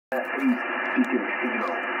Speaking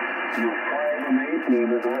signal. You 5 and 8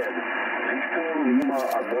 name is red. Victor Lima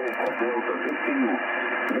America Delta 15.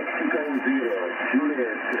 Mexico 0.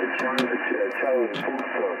 Juliet Charlie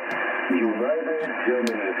Foxtrot. United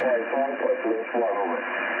Germany 5 Alpha /1 over.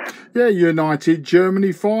 Yeah, United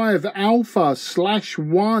Germany 5 Alpha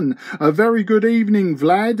 /1. A very good evening,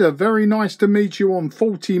 Vlad. Very nice to meet you on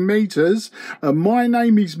 40 meters. My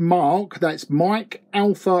name is Mark. That's Mike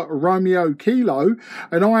Alpha Romeo Kilo,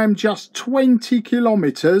 and I am just 20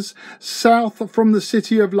 kilometers south from the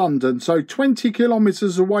city of London. So 20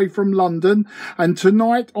 kilometers away from London. And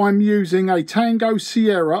tonight I'm using a Tango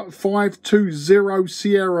Sierra 520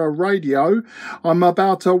 Sierra radio. I'm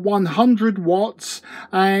about 100 watts,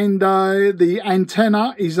 and the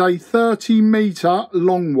antenna is a 30-meter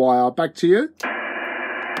long wire. Back to you.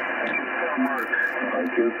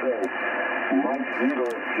 Mike 0,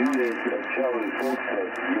 Juliet Charlie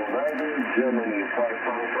Foxtrot, United Germany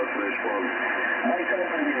 5 Alpha /1. My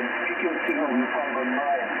compliments, speaking signal with 5 and 9.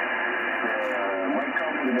 My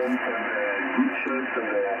compliments and good shots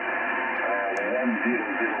and 100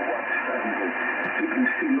 watts. And speaking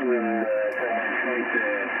signal in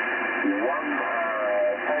communicate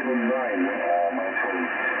 5 and 9, my friend.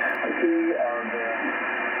 Okay, and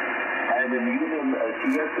I'm in Union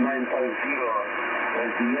TS950.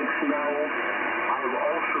 TX now. I've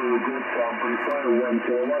also got some amplifier 1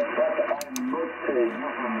 kilowatt, but I'm not using it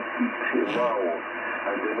now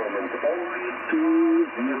at the moment. Only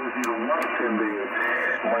 200 watts, and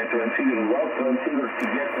my transceiver, loud transceiver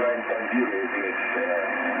TX950 is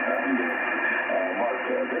Mark.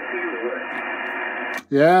 That's you,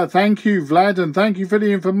 Yeah, thank you, Vlad, and thank you for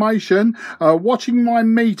the information. Watching my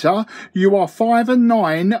meter, you are 5 and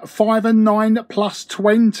 9, 5 and 9 plus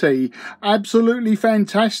 20. Absolutely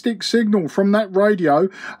fantastic signal from that radio.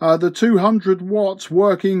 The 200 watts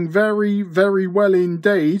working very, very well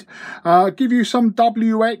indeed. Give you some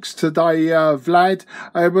WX today, Vlad.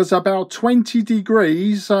 It was about 20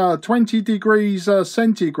 degrees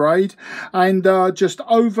centigrade, and just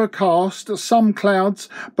overcast, some clouds,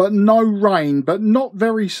 but no rain, but not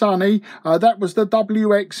very sunny. That was the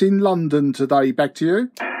WX in London today. Back to you.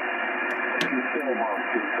 Thank you so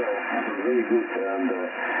much. It's very good. And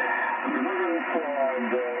the moment it's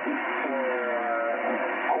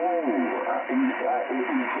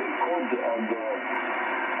cold and today,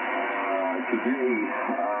 and it's very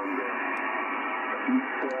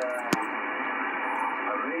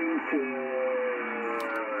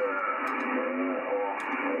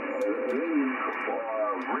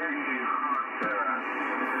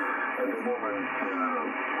at the moment,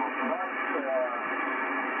 plus 15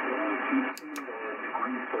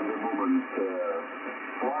 degrees at the moment,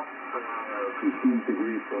 plus 15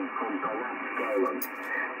 degrees from Talat Skyland.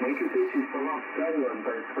 My QTH is Talat Skyland,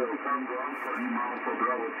 I spell Tango Alpha Lima Alpha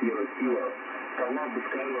Bravo Sierra Kilo. Talat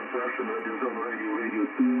Skyland, Russian Radio Zone Radio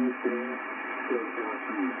 23002.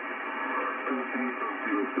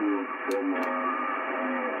 23002 from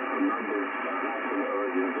numbers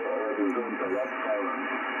Radio Zone Talat Skyland.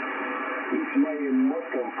 It's my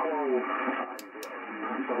motto call, and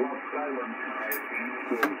the last silence I think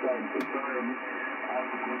from time to time, as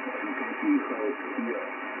good as you can see how it's here,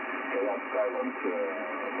 the last silence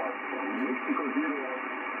was from Mexico 0,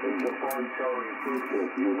 and Japan Charlie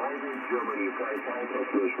Foxtrot, United Germany 5 Alpha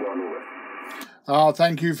 /1 over. Oh,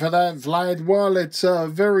 thank you for that, Vlad. Well, it's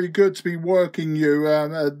very good to be working you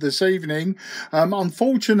this evening.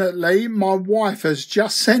 Unfortunately, my wife has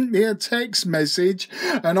just sent me a text message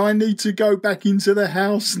and I need to go back into the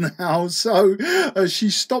house now. So she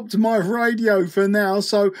stopped my radio for now.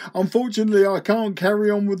 So unfortunately, I can't carry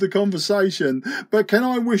on with the conversation. But can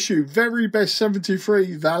I wish you very best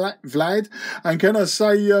 73, Vlad? And can I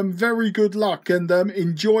say very good luck and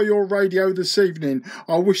enjoy your radio this evening.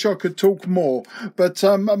 I wish I could talk more. But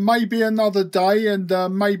maybe another day, and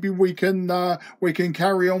maybe we can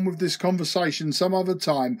carry on with this conversation some other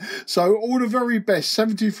time. So all the very best,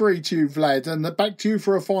 73 to you, Vlad, and back to you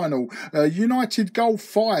for a final. United Golf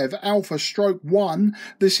 5 Alpha /1.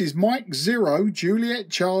 This is Mike 0 Juliet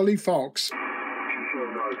Charlie Fox. Mike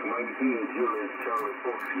 0 Juliet Charlie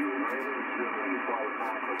Fox, United Germany 5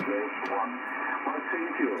 Alpha /1.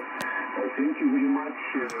 Thank you. Thank you very much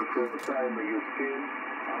for the time you spent.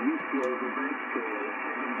 I wish you all the best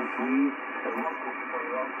in between, a lot of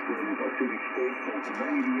follow-ups in Pacific States, and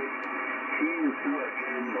maybe see you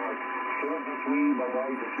again, but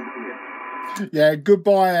bye-bye, до свидания. Yeah,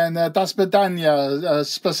 goodbye and до свидания,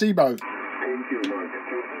 спасибо. Thank you, Mike.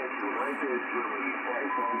 United Germany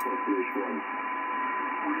 5 Alpha /1.